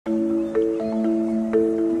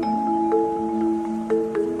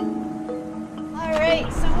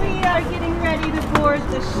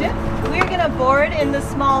ship. We're going to board in the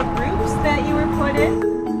small groups that you were put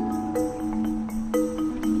in.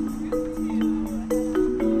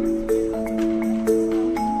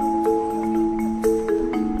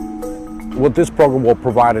 Well, this program will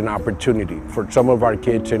provide an opportunity for some of our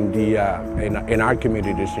kids in our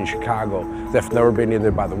communities in Chicago that have never been either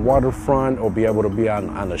by the waterfront or be able to be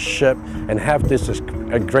on a ship and have this as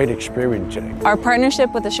a great experience today. Our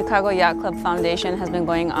partnership with the Chicago Yacht Club Foundation has been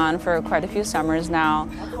going on for quite a few summers now,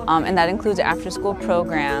 and that includes after-school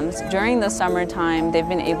programs. During the summertime, they've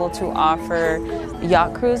been able to offer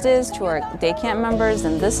yacht cruises to our day camp members,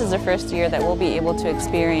 and this is the first year that we'll be able to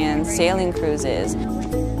experience sailing cruises.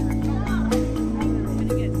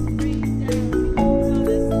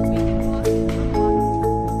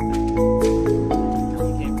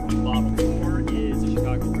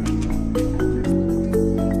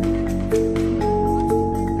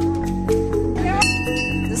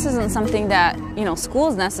 This isn't something that,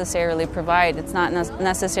 schools necessarily provide. It's not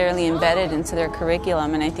necessarily embedded into their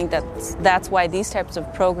curriculum, and I think that's why these types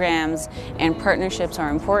of programs and partnerships are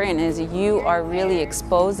important, is you are really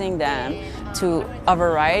exposing them to a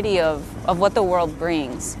variety of what the world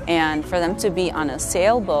brings, and for them to be on a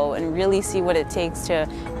sailboat and really see what it takes to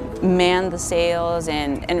man the sails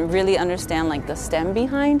and really understand like the STEM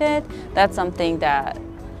behind it, that's something that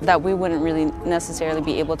we wouldn't really necessarily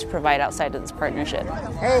be able to provide outside of this partnership.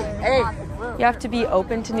 You have to be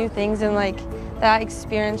open to new things, and that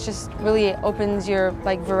experience just really opens your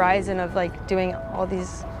horizon of doing all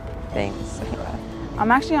these things.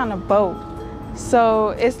 I'm actually on a boat, so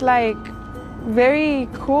it's very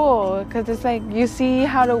cool because it's you see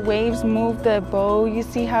how the waves move the boat, you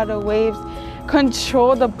see how the waves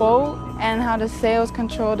control the boat and how the sails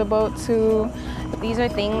control the boat too. These are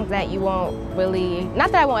things that you won't really,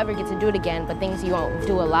 not that I won't ever get to do it again, but things you won't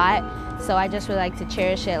do a lot. So I just really like to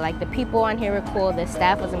cherish it. The people on here were cool, the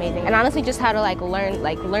staff was amazing, and honestly just how to learn,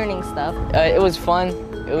 learning stuff. It was fun.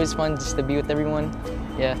 It was fun just to be with everyone.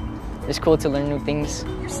 Yeah, it's cool to learn new things.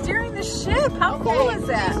 You're steering the ship. How cool is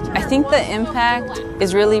that? I think the impact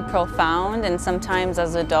is really profound, and sometimes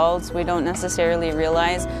as adults we don't necessarily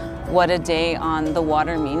realize what a day on the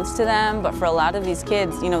water means to them, but for a lot of these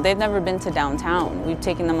kids, they've never been to downtown. We've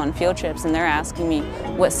taken them on field trips and they're asking me,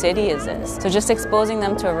 what city is this? So just exposing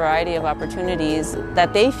them to a variety of opportunities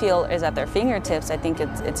that they feel is at their fingertips, I think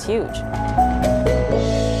it's huge.